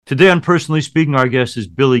Today on Personally Speaking, our guest is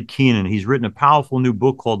Billy Keenan. He's written a powerful new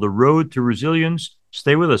book called The Road to Resilience.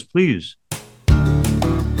 Stay with us, please.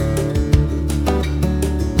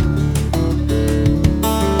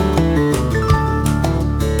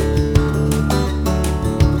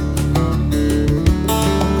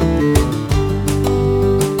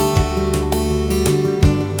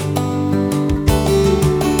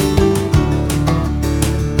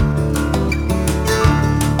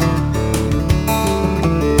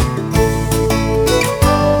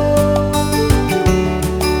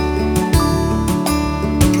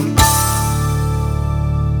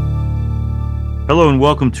 Hello and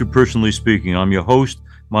welcome to Personally Speaking. I'm your host,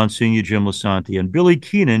 Monsignor Jim Lasanti, and Billy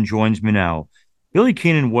Keenan joins me now. Billy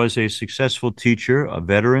Keenan was a successful teacher, a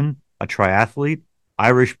veteran, a triathlete,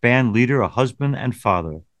 Irish band leader, a husband, and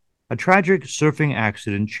father. A tragic surfing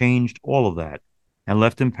accident changed all of that and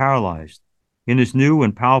left him paralyzed. In his new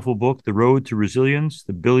and powerful book, The Road to Resilience,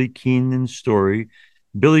 The Billy Keenan Story,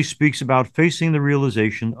 Billy speaks about facing the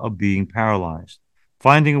realization of being paralyzed,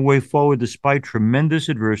 finding a way forward despite tremendous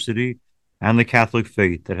adversity, and the Catholic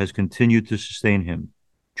faith that has continued to sustain him.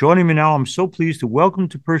 Joining me now, I'm so pleased to welcome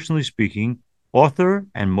to Personally Speaking, author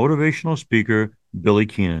and motivational speaker, Billy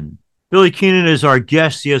Keenan. Billy Keenan is our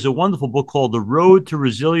guest. He has a wonderful book called The Road to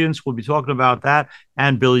Resilience. We'll be talking about that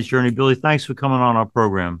and Billy's journey. Billy, thanks for coming on our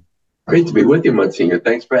program. Great to be with you, Monsignor.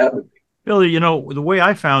 Thanks for having me. Billy, you know, the way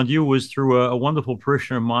I found you was through a wonderful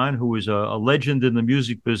parishioner of mine who was a legend in the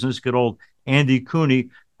music business, good old Andy Cooney.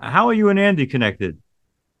 How are you and Andy connected?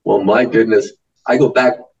 Well, my goodness, I go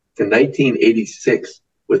back to 1986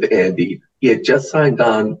 with Andy. He had just signed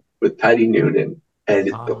on with Patty Noonan, and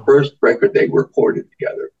it's the first record they recorded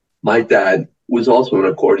together. My dad was also an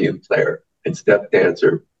accordion player and step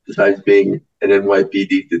dancer, besides being an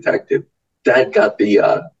NYPD detective. Dad got the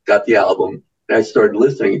album, and I started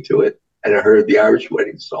listening to it, and I heard the Irish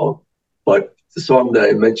Wedding Song. But the song that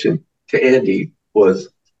I mentioned to Andy was,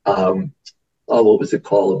 what was it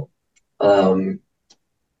called?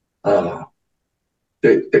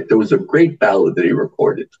 There was a great ballad that he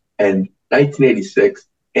recorded. And 1986,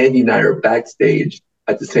 Andy and I are backstage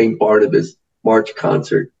at the St. Barnabas March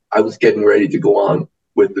concert. I was getting ready to go on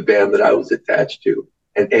with the band that I was attached to.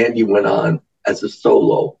 And Andy went on as a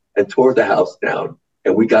solo and tore the house down.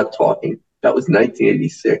 And we got talking. That was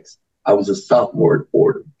 1986. I was a sophomore at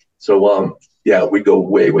Fordham. So, yeah, we go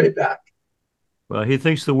way, way back. Well, he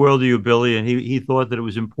thinks the world of you, Billy, and he thought that it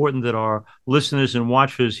was important that our listeners and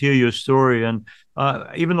watchers hear your story. And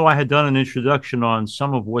even though I had done an introduction on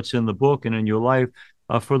some of what's in the book and in your life,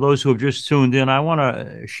 for those who have just tuned in, I want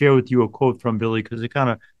to share with you a quote from Billy because it kind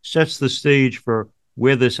of sets the stage for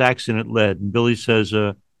where this accident led. And Billy says,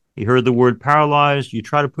 he heard the word paralyzed. You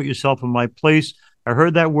try to put yourself in my place. I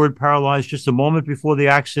heard that word paralyzed just a moment before the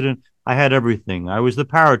accident. I had everything. I was the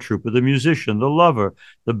paratrooper, the musician, the lover,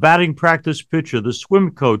 the batting practice pitcher, the swim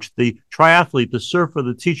coach, the triathlete, the surfer,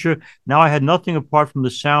 the teacher. Now I had nothing apart from the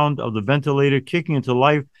sound of the ventilator kicking into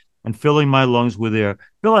life and filling my lungs with air.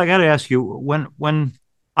 Bill, I got to ask you, when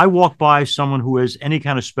I walk by someone who has any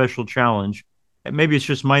kind of special challenge, and maybe it's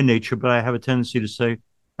just my nature, but I have a tendency to say,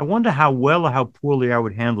 I wonder how well or how poorly I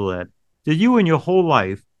would handle that. Did you in your whole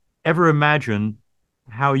life ever imagine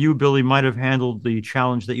how you, Billy, might have handled the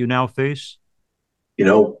challenge that you now face? You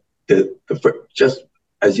know, just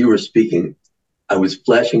as you were speaking, I was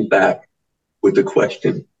flashing back with the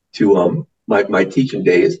question to my teaching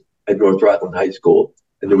days at North Rockland High School.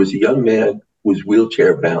 And there was a young man who was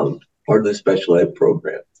wheelchair bound, part of the special ed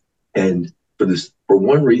program. And for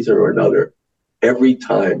one reason or another, every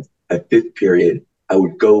time at fifth period, I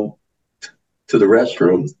would go to the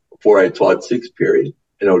restroom before I taught sixth period,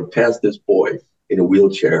 and I would pass this boy in a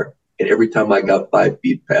wheelchair. And every time I got 5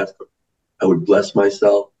 feet past him, I would bless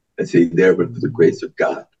myself and say, there, but for the grace of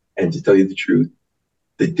God. And to tell you the truth,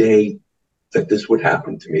 the day that this would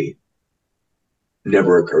happen to me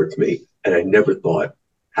never occurred to me. And I never thought,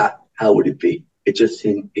 how would it be? It just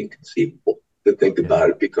seemed inconceivable to think about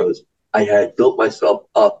it because I had built myself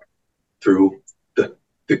up through the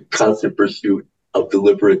constant pursuit of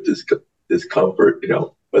deliberate discomfort, you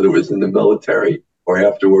know, whether it was in the military or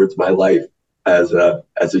afterwards my life as a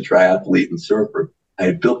triathlete and surfer. I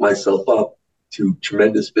had built myself up to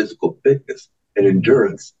tremendous physical fitness and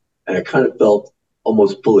endurance, and I kind of felt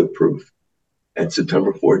almost bulletproof. And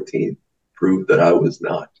September 14th proved that I was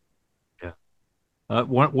not. Yeah.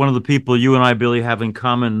 One of the people you and I, Billy, have in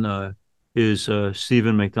common is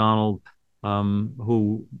Stephen McDonald,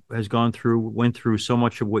 who went through so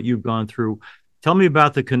much of what you've gone through. Tell me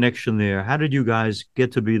about the connection there. How did you guys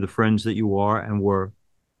get to be the friends that you are and were?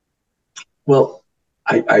 Well,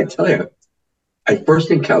 I tell you, I first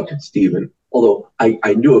encountered Stephen Although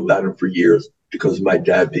I knew about him for years because of my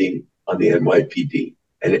dad being on the NYPD,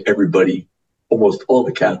 and everybody, almost all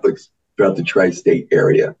the Catholics throughout the tri-state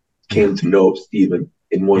area, Yeah. came to know Stephen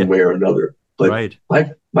in one Yeah. way or another. But Right.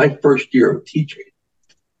 my first year of teaching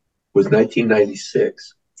was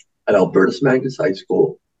 1996 at Albertus Magnus High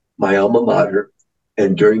School, my alma mater.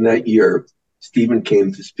 And during that year, Stephen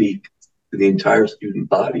came to speak to the entire student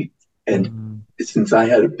body. And Mm. since I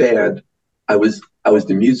had a band, I was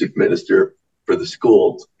the music minister for the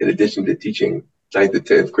school in addition to teaching ninth and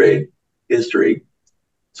 10th grade history.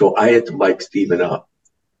 So I had to mic Stephen up.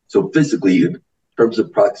 So physically, in terms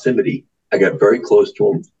of proximity, I got very close to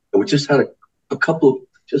him, and we just had a couple of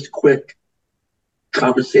just quick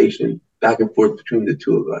conversation back and forth between the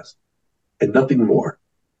two of us, and nothing more.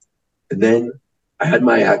 And then I had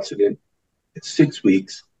my accident. At 6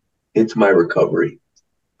 weeks into my recovery,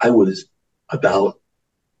 I was about,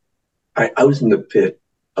 I was in the pit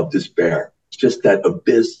of despair, just that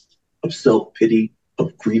abyss of self pity,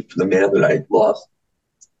 of grief for the man that I had lost.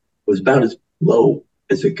 It was about as low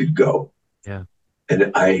as it could go. Yeah.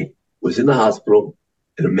 And I was in the hospital,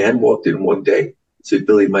 and a man walked in one day and said,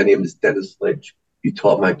 Billy, my name is Dennis Lynch. You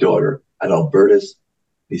taught my daughter at Albertus.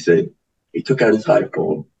 He said, he took out his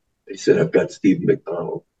iPhone. He said, I've got Stephen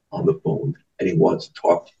McDonald on the phone, and he wants to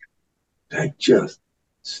talk to you. And I just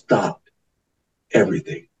stopped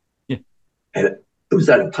everything. Yeah. And it was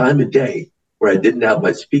at a time of day where I didn't have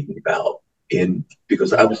my speaking valve in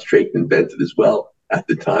because I was trach invented as well at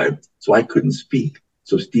the time. So I couldn't speak.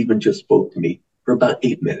 So Stephen just spoke to me for about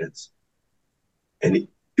 8 minutes. And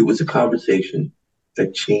it was a conversation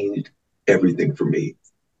that changed everything for me.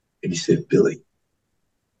 And he said, Billy,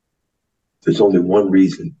 there's only one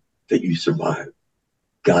reason that you survived.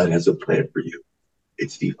 God has a plan for you.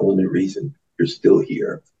 It's the only reason you're still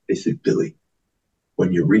here. They said, Billy,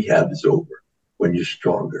 when your rehab is over, when you're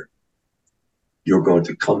stronger, you're going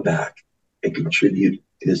to come back and contribute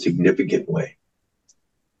in a significant way.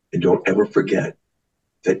 And don't ever forget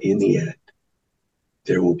that in the end,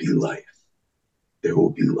 there will be life. There will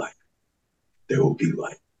be life. There will be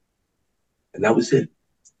life. And that was it.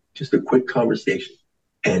 Just a quick conversation.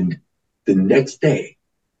 And the next day,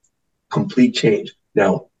 complete change.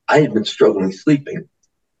 Now, I had been struggling sleeping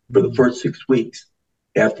for the first 6 weeks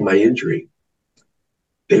after my injury.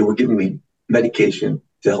 They were giving me medication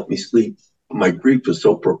to help me sleep. My grief was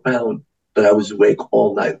so profound that I was awake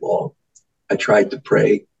all night long. I tried to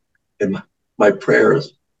pray, and my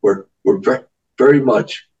prayers were very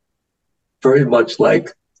much like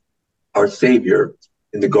our Savior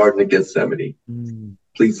in the Garden of Gethsemane. Mm.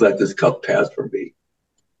 Please let this cup pass from me.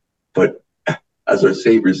 But as our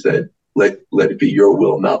Savior said, let it be your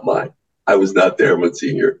will, not mine. I was not there,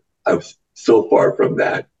 Monsignor. I was so far from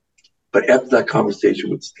that. But after that conversation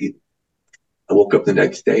with Steve, I woke up the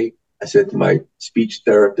next day. I said to my speech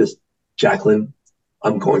therapist, Jacqueline,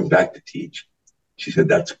 I'm going back to teach. She said,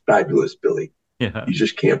 that's fabulous, Billy. Yeah. You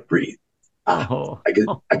just can't breathe. Oh. I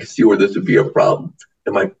could see where this would be a problem.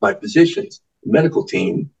 And my physicians, the medical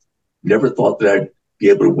team, never thought that I'd be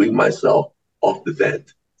able to wean myself off the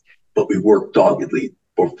vent. But we worked doggedly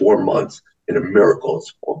for 4 months, and a miracle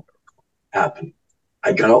happened.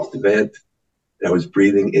 I got off the vent, and I was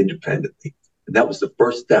breathing independently. And that was the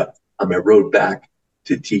first step on my road back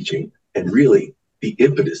to teaching. And really, the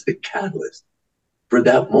impetus, the catalyst for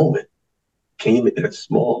that moment came in a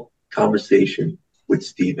small conversation with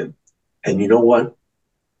Stephen. And you know what?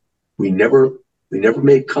 We never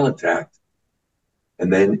made contact.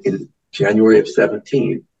 And then in January of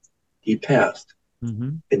 17, he passed.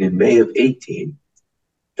 Mm-hmm. And in May of 18,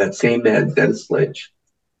 that same man, Dennis Lynch,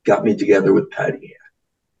 got me together with Patty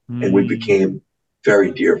Ann. And we Mm. became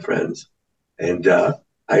very dear friends. And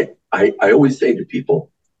I always say to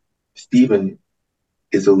people, Stephen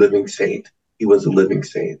is a living saint. He was a living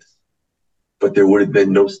saint. But there would have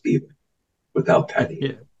been no Stephen without Patty Yeah.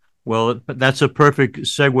 Ann. Well, that's a perfect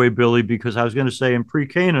segue, Billy, because I was going to say in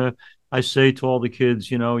pre-Cana, I say to all the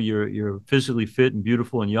kids, you're physically fit and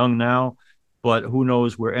beautiful and young now, but who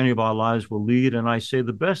knows where any of our lives will lead. And I say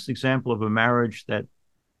the best example of a marriage that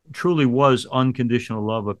truly was unconditional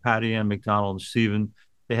love of Patty Ann McDonald and Stephen.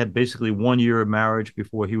 They had basically 1 year of marriage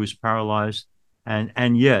before he was paralyzed.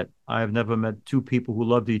 And yet I've never met two people who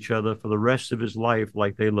loved each other for the rest of his life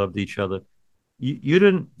like they loved each other. You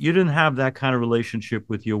didn't have that kind of relationship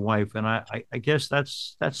with your wife, and I guess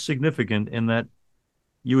that's significant in that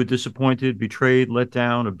you were disappointed, betrayed, let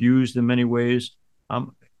down, abused in many ways.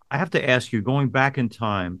 Um, I have to ask you, going back in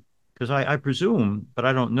time, because I presume, but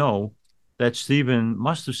I don't know, that Stephen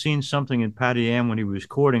must have seen something in Patty Ann when he was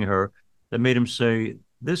courting her that made him say,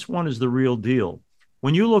 "This one is the real deal."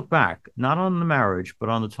 When you look back, not on the marriage, but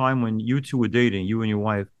on the time when you two were dating, you and your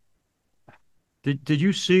wife, did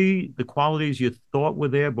you see the qualities you thought were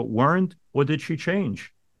there but weren't, or did she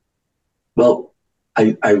change? Well,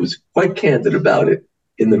 I was quite candid about it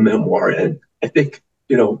in the memoir. And I think,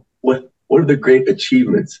 one of the great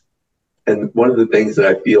achievements and one of the things that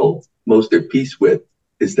I feel most at peace with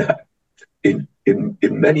is that in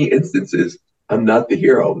many instances, I'm not the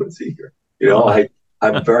hero, Monsignor. Oh,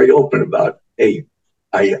 I'm very open about, hey,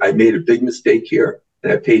 I made a big mistake here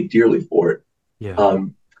and I paid dearly for it. yeah.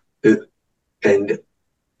 Um, and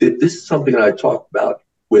this is something that I talked about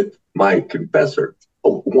with my confessor, a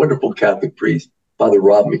wonderful Catholic priest, Father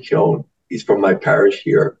Rob McKeown. He's from my parish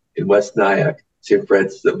here in West Nyack, St.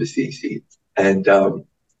 Francis of Assisi. And,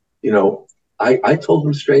 I told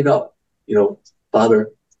him straight up,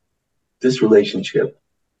 Father, this relationship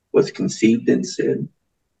was conceived in sin.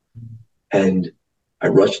 And I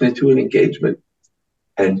rushed into an engagement.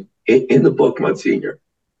 And in the book, Monsignor,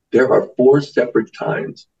 there are 4 separate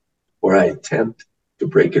times where I attempt to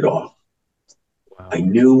break it off. I Wow.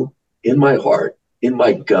 knew in my heart, in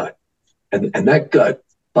my gut, and that gut,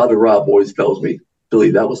 Father Rob always tells me,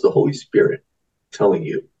 Billy, that was the Holy Spirit telling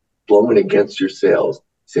you, blowing against your sails,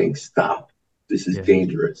 saying, stop, this is Yeah.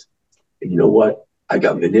 dangerous. And you know what? I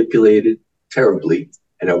got manipulated terribly,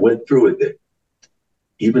 and I went through with it,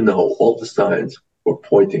 even though all the signs were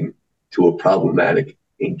pointing to a problematic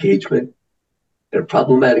engagement. And a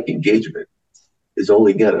problematic engagement is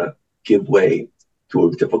only going to give way to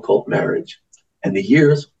a difficult marriage. And the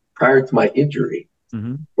years prior to my injury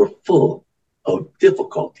Hmm. were full of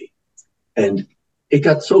difficulty. And it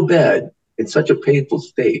got so bad in such a painful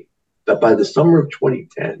state that by the summer of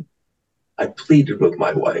 2010, I pleaded with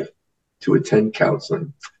my wife to attend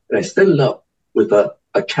counseling. And I set it up with a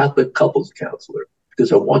Catholic couples counselor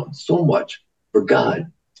because I wanted so much for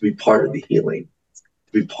God to be part of the healing,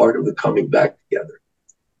 to be part of the coming back together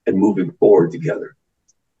and moving forward together.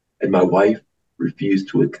 And my wife refused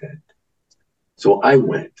to attend. So I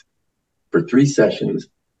went for 3 sessions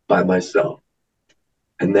by myself.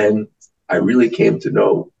 And then I really came to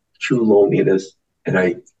know true loneliness. And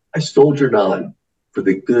I soldiered on for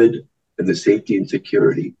the good and the safety and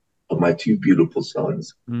security of my 2 beautiful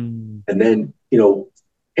sons. Mm. And then,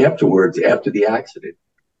 afterwards, after the accident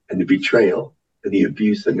and the betrayal and the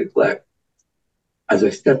abuse and neglect, as I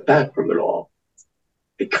stepped back from it all,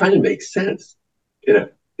 it kind of makes sense in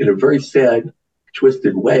a very sad,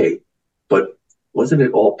 twisted way. But wasn't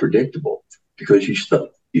it all predictable? Because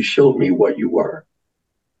you showed me what you were.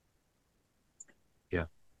 Yeah.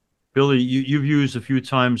 Billy, you've used a few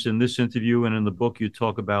times in this interview and in the book, you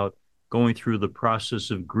talk about going through the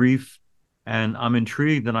process of grief. And I'm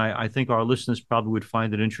intrigued, and I think our listeners probably would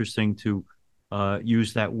find it interesting to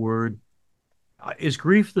use that word. Is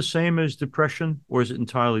grief the same as depression, or is it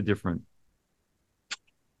entirely different?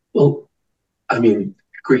 Well, I mean,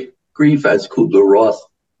 grief, as Kubler-Ross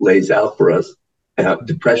lays out for us,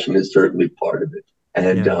 depression is certainly part of it.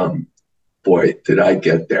 And Yeah. boy, did I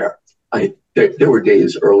get there. There were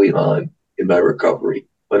days early on in my recovery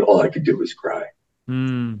when all I could do was cry.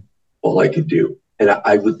 Mm. All I could do. And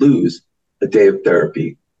I would lose a day of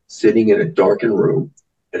therapy sitting in a darkened room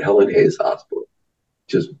at Helen Hayes Hospital,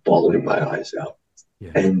 just bawling my eyes out.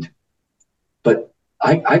 Yeah. And but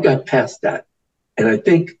I got past that. And I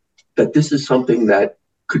think that this is something that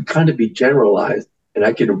could kind of be generalized and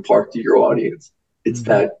I can impart to your audience. It's Hmm.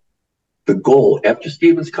 that the goal after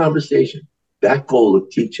Stephen's conversation, that goal of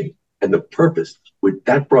teaching and the purpose,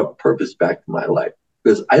 that brought purpose back to my life.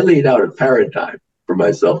 Because I laid out a paradigm for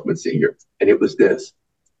myself, Monsignor, and it was this: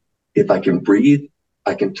 if I can breathe,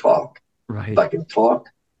 I can talk. If Right. I can talk,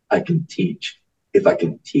 I can teach. If I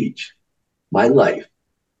can teach, my life,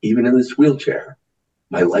 even in this wheelchair,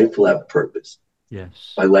 my life will have purpose.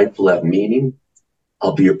 Yes. My life will have meaning.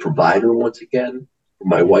 I'll be a provider once again for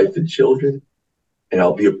my Yeah. wife and children, and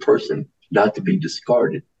I'll be a person not to be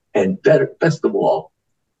discarded. And best of all,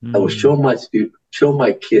 I will Mm. show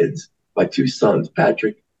my kids, my 2 sons,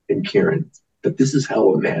 Patrick and Kieran, that this is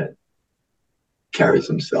how a man carries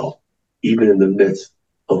himself, even in the midst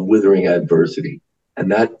of withering adversity.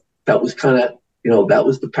 And that was kind of, that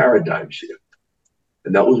was the paradigm shift.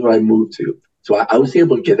 And that was what I moved to. So I was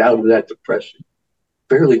able to get out of that depression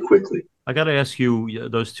fairly quickly. I got to ask you,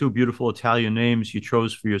 those two beautiful Italian names you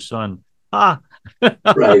chose for your son. Ah,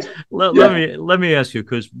 Right. let Yeah. me ask you,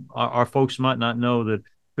 because our folks might not know that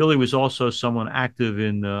Billy was also someone active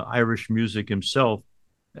in Irish music himself.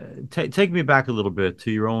 Take me back a little bit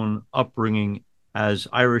to your own upbringing as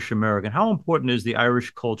Irish American. How important is the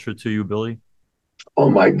Irish culture to you, Billy? Oh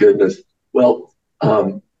my goodness. Well,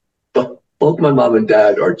 both my mom and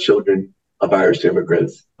dad are children of Irish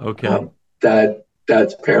immigrants. Okay. Um,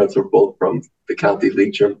 dad's parents were both from the County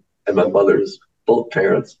Leitrim, and my mother's both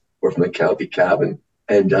parents were from the County Cavan,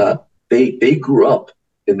 and they grew up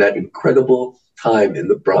in that incredible time in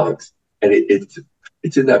the Bronx, and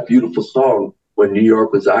it's in that beautiful song when New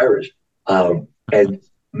York was Irish. And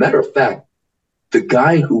matter of fact, the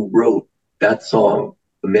guy who wrote that song,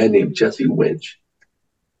 a man named Jesse Winch,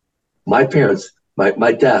 my parents,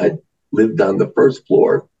 my dad lived on the first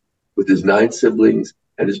floor with his nine siblings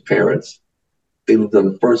and his parents. They lived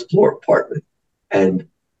on the first floor apartment, and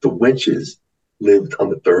the Winches lived on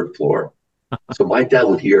the third floor. So my dad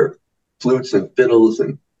would hear flutes and fiddles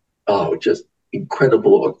and just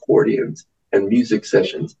incredible accordions and music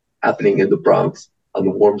sessions happening in the Bronx on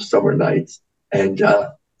the warm summer nights. And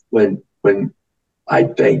when I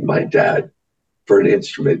begged my dad for an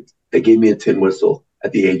instrument, they gave me a tin whistle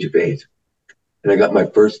at the age of 8, and I got my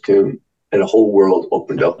first tune, and a whole world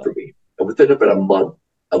opened up for me. And within about a month,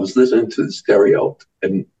 I was listening to the stereo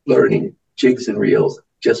and learning jigs and reels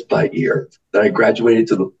just by ear. Then I graduated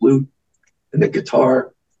to the flute and the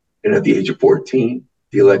guitar, and at the age of 14,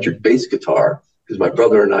 the electric bass guitar, because my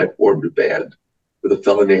brother and I formed a band with a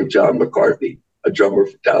fellow named John McCarthy, a drummer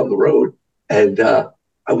from down the road. And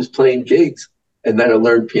I was playing gigs. And then I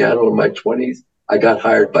learned piano in my 20s. I got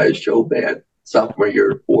hired by a show band sophomore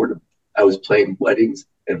year at Fordham. I was playing weddings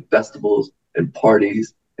and festivals and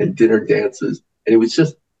parties and dinner dances. And it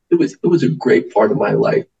was a great part of my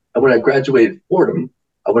life. And when I graduated Fordham,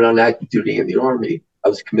 I went on active duty in the Army. I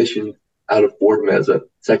was commissioned out of Fordham as a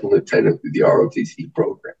second lieutenant through the ROTC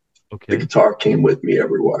program. The Okay. guitar came with me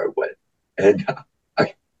everywhere I went. And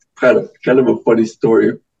I kind of a funny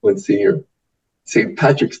story when senior St.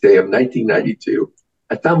 Patrick's Day of 1992,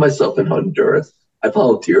 I found myself in Honduras. I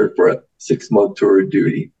volunteered for a 6-month tour of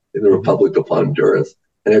duty in the Hmm. Republic of Honduras,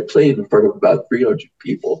 and I played in front of about 300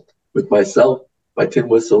 people with myself, my tin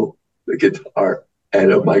whistle, the guitar,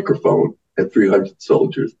 and a microphone, and 300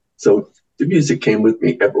 soldiers. So the music came with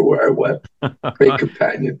me everywhere I went. Great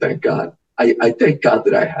companion, thank God. I thank God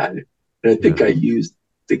that I had it. And I think Yeah. I used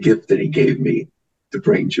the gift that he gave me to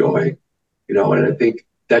bring joy, and I think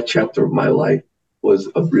that chapter of my life was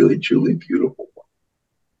a really, truly beautiful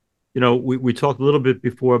one. We talked a little bit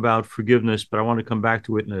before about forgiveness, but I want to come back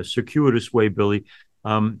to it in a circuitous way, Billy.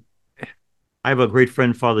 Um, I have a great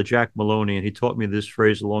friend, Father Jack Maloney, and he taught me this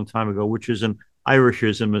phrase a long time ago, which is an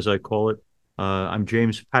Irishism, as I call it. I'm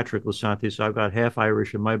James Patrick Lasanti, so I've got half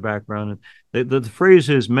Irish in my background. And the phrase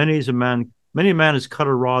is, many a man has cut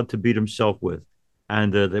a rod to beat himself with,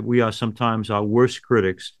 and that we are sometimes our worst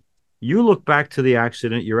critics. You look back to the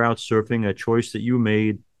accident, you're out surfing, a choice that you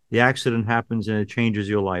made, the accident happens and it changes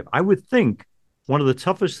your life. I would think one of the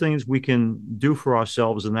toughest things we can do for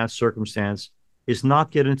ourselves in that circumstance is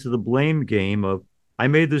not get into the blame game of, I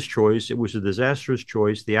made this choice, it was a disastrous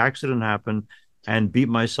choice, the accident happened, and beat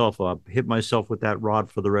myself up, hit myself with that rod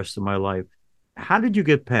for the rest of my life. How did you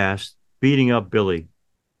get past beating up Billy?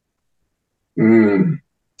 Mm,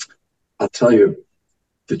 I'll tell you,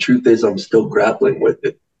 the truth is I'm still grappling with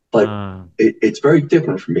it, but Uh, it's very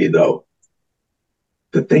different for me though.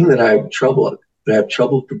 The thing that I have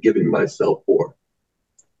trouble forgiving myself for,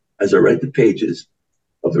 as I read the pages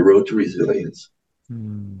of The Road to Resilience,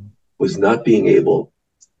 hmm, was not being able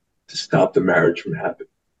to stop the marriage from happening.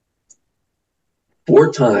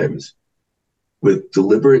 4 times with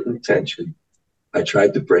deliberate intention, I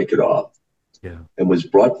tried to break it off yeah. and was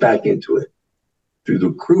brought back into it through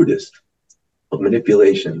the crudest of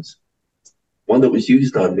manipulations, one that was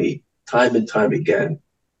used on me time and time again,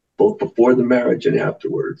 both before the marriage and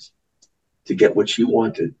afterwards, to get what she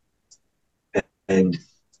wanted. And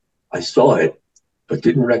I saw it, but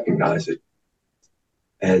didn't recognize it.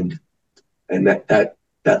 And and that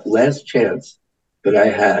last chance that I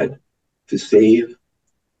had to save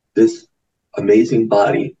this amazing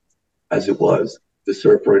body as it was, the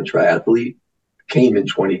surfer and triathlete, came in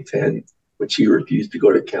 2010 when she refused to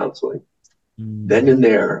go to counseling. Then Hmm, and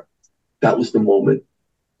there, that was the moment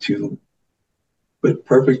to, with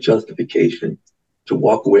perfect justification, to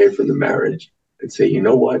walk away from the marriage and say, you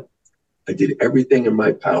know what? I did everything in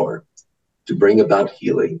my power to bring about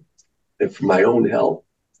healing and for my own health,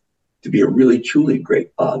 to be a really, truly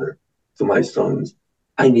great father to my sons.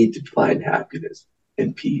 I need to find happiness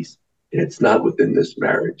and peace. And it's not within this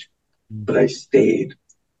marriage. But I stayed,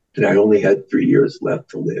 and I only had 3 years left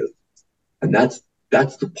to live. And that's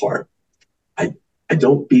the part. I I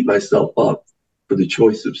don't beat myself up for the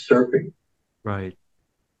choice of surfing. right.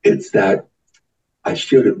 It's that I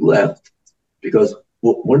should have left because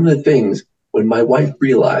one of the things when my wife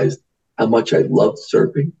realized how much I loved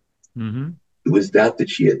surfing, Hmm. it was that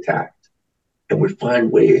she attacked and would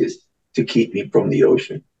find ways. to keep me from the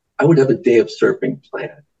ocean. I would have a day of surfing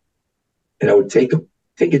planned, and I would take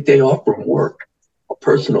a day off from work, a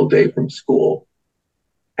personal day from school,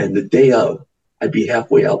 and the day of, I'd be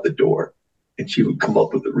halfway out the door, and she would come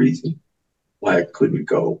up with a reason why I couldn't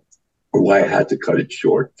go or why I had to cut it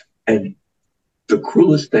short. And the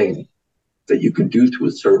cruelest thing that you can do to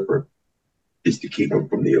a surfer is to keep him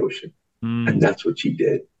from the ocean. And Mm. that's what she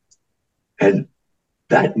did. And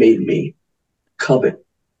that made me covet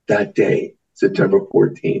that day, September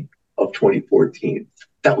 14th of 2014.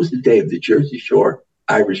 That was the day of the Jersey Shore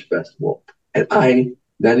Irish Festival. And I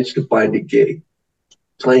managed to find a gig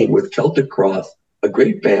playing with Celtic Cross, a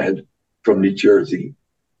great band from New Jersey.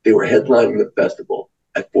 They were headlining the festival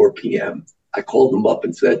at 4 p.m. I called them up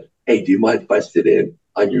and said, "Hey, do you mind if I sit in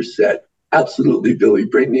on your set?" "Absolutely, Billy.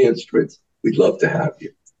 Bring the instruments. We'd love to have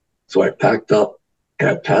you." So I packed up and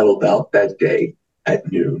I paddled out that day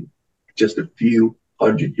at noon, just a few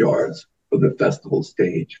hundred yards from the festival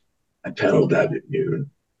stage. I paddled out at noon,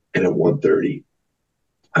 and at 1:30,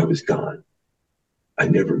 I was gone. I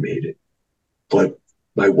never made it. But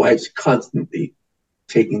my wife's constantly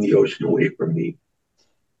taking the ocean away from me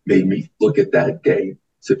made me look at that day,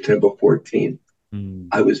 September 14th. Mm.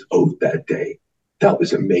 I was owed that day. That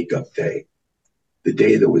was a makeup day, the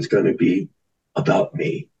day that was going to be about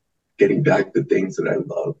me, getting back the things that I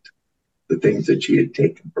loved, the things that she had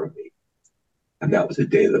taken from me. And that was the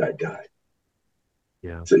day that I died.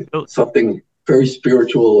 Yeah. So Bill- something very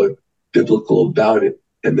spiritual and biblical about it,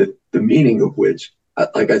 and the meaning of which,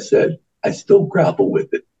 like I said, I still grapple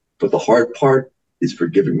with it. But the hard part is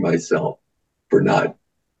forgiving myself for not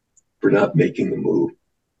making the move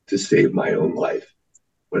to save my own life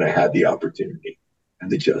when I had the opportunity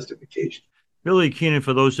and the justification. Billy Keenan,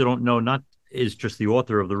 for those who don't know, not is just the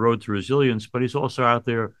author of The Road to Resilience, but he's also out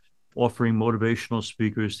there offering motivational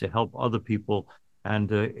speakers to help other people.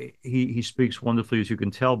 And he speaks wonderfully, as you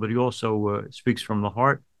can tell, but he also speaks from the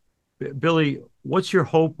heart. Billy, what's your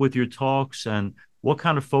hope with your talks, and what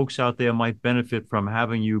kind of folks out there might benefit from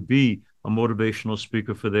having you be a motivational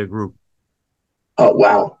speaker for their group?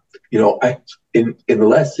 Wow. In the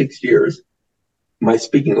last 6 years, my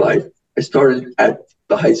speaking life, I started at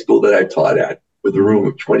the high school that I taught at with a room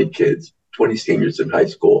of 20 kids, 20 seniors in high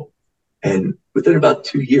school. And within about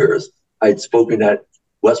 2 years, I had spoken at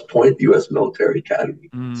West Point, the U.S. Military Academy,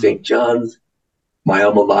 Mm. St. John's, my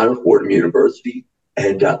alma mater, Fordham University.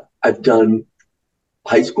 And I've done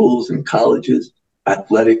high schools and colleges,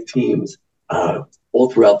 athletic teams,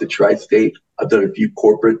 all throughout the tri-state. I've done a few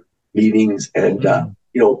corporate meetings, and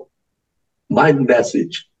Mm. my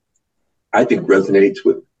message, I think, resonates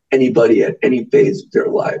with anybody at any phase of their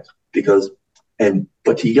lives because,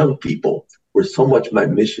 but to young people, where so much of my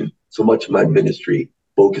mission, so much of my ministry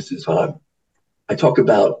focuses on, I talk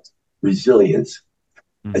about resilience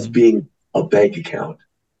as Mm-hmm. being a bank account.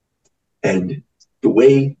 And the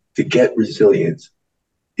way to get resilience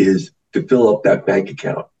is to fill up that bank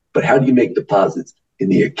account. But how do you make deposits in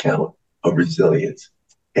the account of resilience?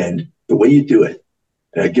 And the way you do it,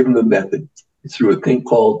 and I give them the method, is through a thing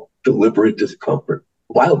called deliberate discomfort.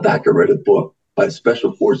 A while back, I read a book by a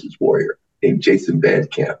special forces warrior named Jason Van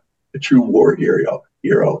Camp, a true war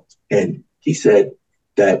hero. And he said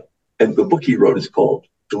that, and the book he wrote is called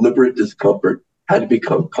Deliberate Discomfort, How to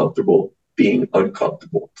Become Comfortable Being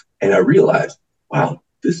Uncomfortable. And I realized, wow,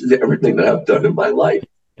 this is everything that I've done in my life.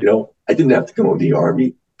 I didn't have to go in the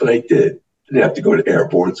Army, but I did. I didn't have to go to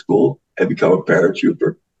airborne school and become a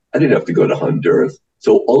paratrooper. I didn't have to go to Honduras.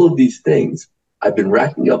 So all of these things, I've been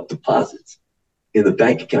racking up deposits in the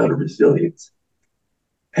bank account of resilience.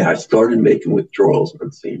 And I started making withdrawals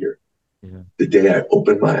on senior Yeah. the day I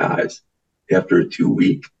opened my eyes after a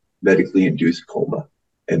 2-week medically induced coma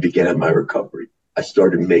and began my recovery. I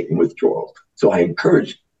started making withdrawals. So I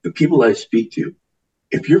encourage the people I speak to,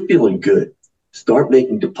 if you're feeling good, start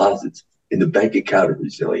making deposits in the bank account of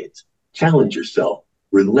resilience. Challenge yourself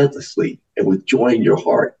relentlessly and with joy in your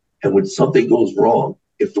heart. And when something goes wrong,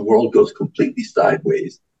 if the world goes completely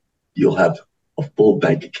sideways, you'll have a full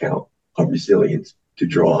bank account of resilience to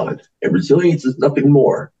draw on. And resilience is nothing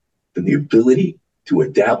more than the ability to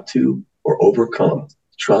adapt to or overcome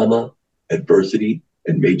trauma, adversity,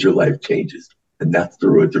 and major life changes. And that's the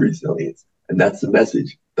road to resilience. And that's the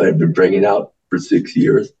message that I've been bringing out for 6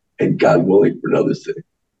 years, and God willing, for another 6.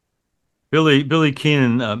 Billy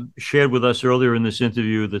Keenan shared with us earlier in this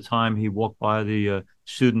interview the time he walked by the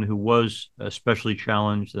student who was especially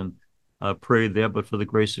challenged and prayed there, but for the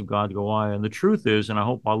grace of God go I. And the truth is, and I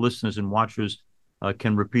hope our listeners and watchers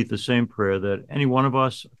can repeat the same prayer, that any one of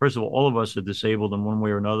us, first of all of us are disabled in one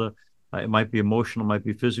way or another. It might be emotional, might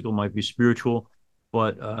be physical, might be spiritual,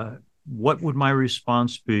 but what would my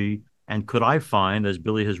response be? and could I find, as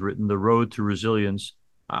Billy has written, the road to resilience.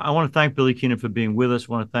 I want to thank Billy Keenan for being with us.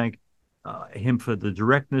 I want to thank him for the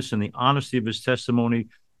directness and the honesty of his testimony.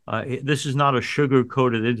 This is not a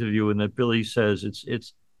sugar-coated interview, and that Billy says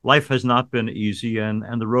it's life has not been easy,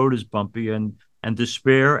 and the road is bumpy, and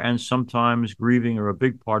despair and sometimes grieving are a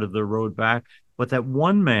big part of the road back. But that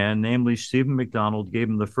one man, namely Stephen McDonald, gave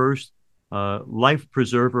him the first life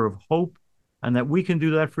preserver of hope, and that we can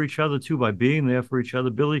do that for each other too by being there for each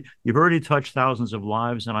other. Billy, you've already touched thousands of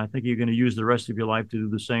lives, and I think you're going to use the rest of your life to do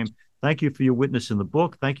the same. Thank you for your witness in the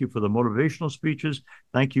book. Thank you for the motivational speeches.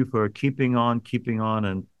 Thank you for keeping on,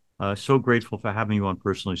 and so grateful for having you on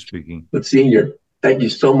Personally Speaking. But Senior, thank you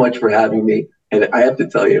so much for having me. And I have to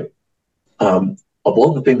tell you, of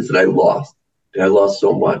all the things that I lost, and I lost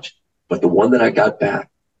so much, but the one that I got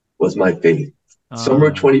back was my faith.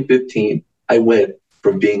 Summer 2015, I went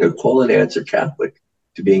from being a call and answer Catholic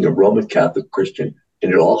to being a Roman Catholic Christian.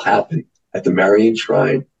 And it all happened at the Marian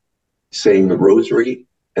Shrine, saying the Rosary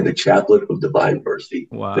and the Chaplet of Divine Mercy.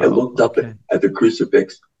 Wow. And I looked up at the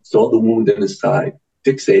crucifix, saw the wound in his side,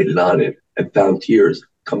 fixated on it, and found tears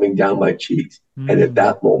coming down my cheeks. And at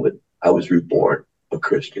that moment, I was reborn a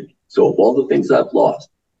Christian. So of all the things I've lost,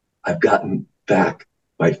 I've gotten back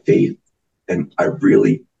my faith, and I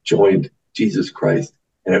really joined Jesus Christ,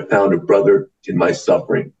 and I found a brother in my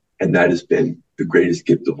suffering, and that has been the greatest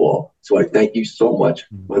gift of all. So I thank you so much,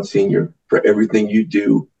 Monsignor, for everything you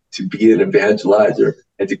do to be an evangelizer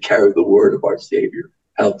and to carry the word of our Savior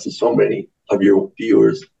out to so many of your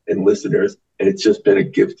viewers and listeners. And it's just been a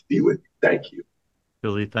gift to be with you. Thank you.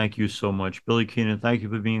 Billy, thank you so much. Billy Keenan, thank you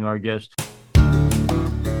for being our guest.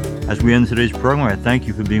 As we end today's program, I thank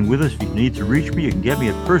you for being with us. If you need to reach me, you can get me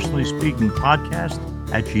at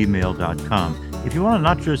personallyspeakingpodcast@gmail.com. If you want to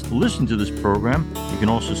not just listen to this program, you can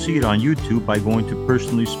also see it on YouTube by going to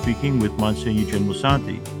Personally Speaking with Monsignor Jim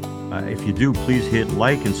Lisanti. If you do, please hit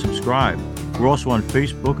like and subscribe. We're also on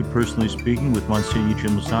Facebook at Personally Speaking with Monsignor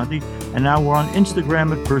Jim Lisanti, and now we're on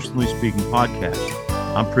Instagram at Personally Speaking Podcast.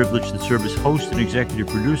 I'm privileged to serve as host and executive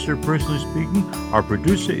producer of Personally Speaking. Our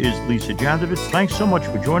producer is Lisa Jandovitz. Thanks so much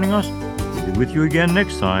for joining us. We'll be with you again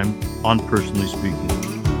next time on Personally Speaking.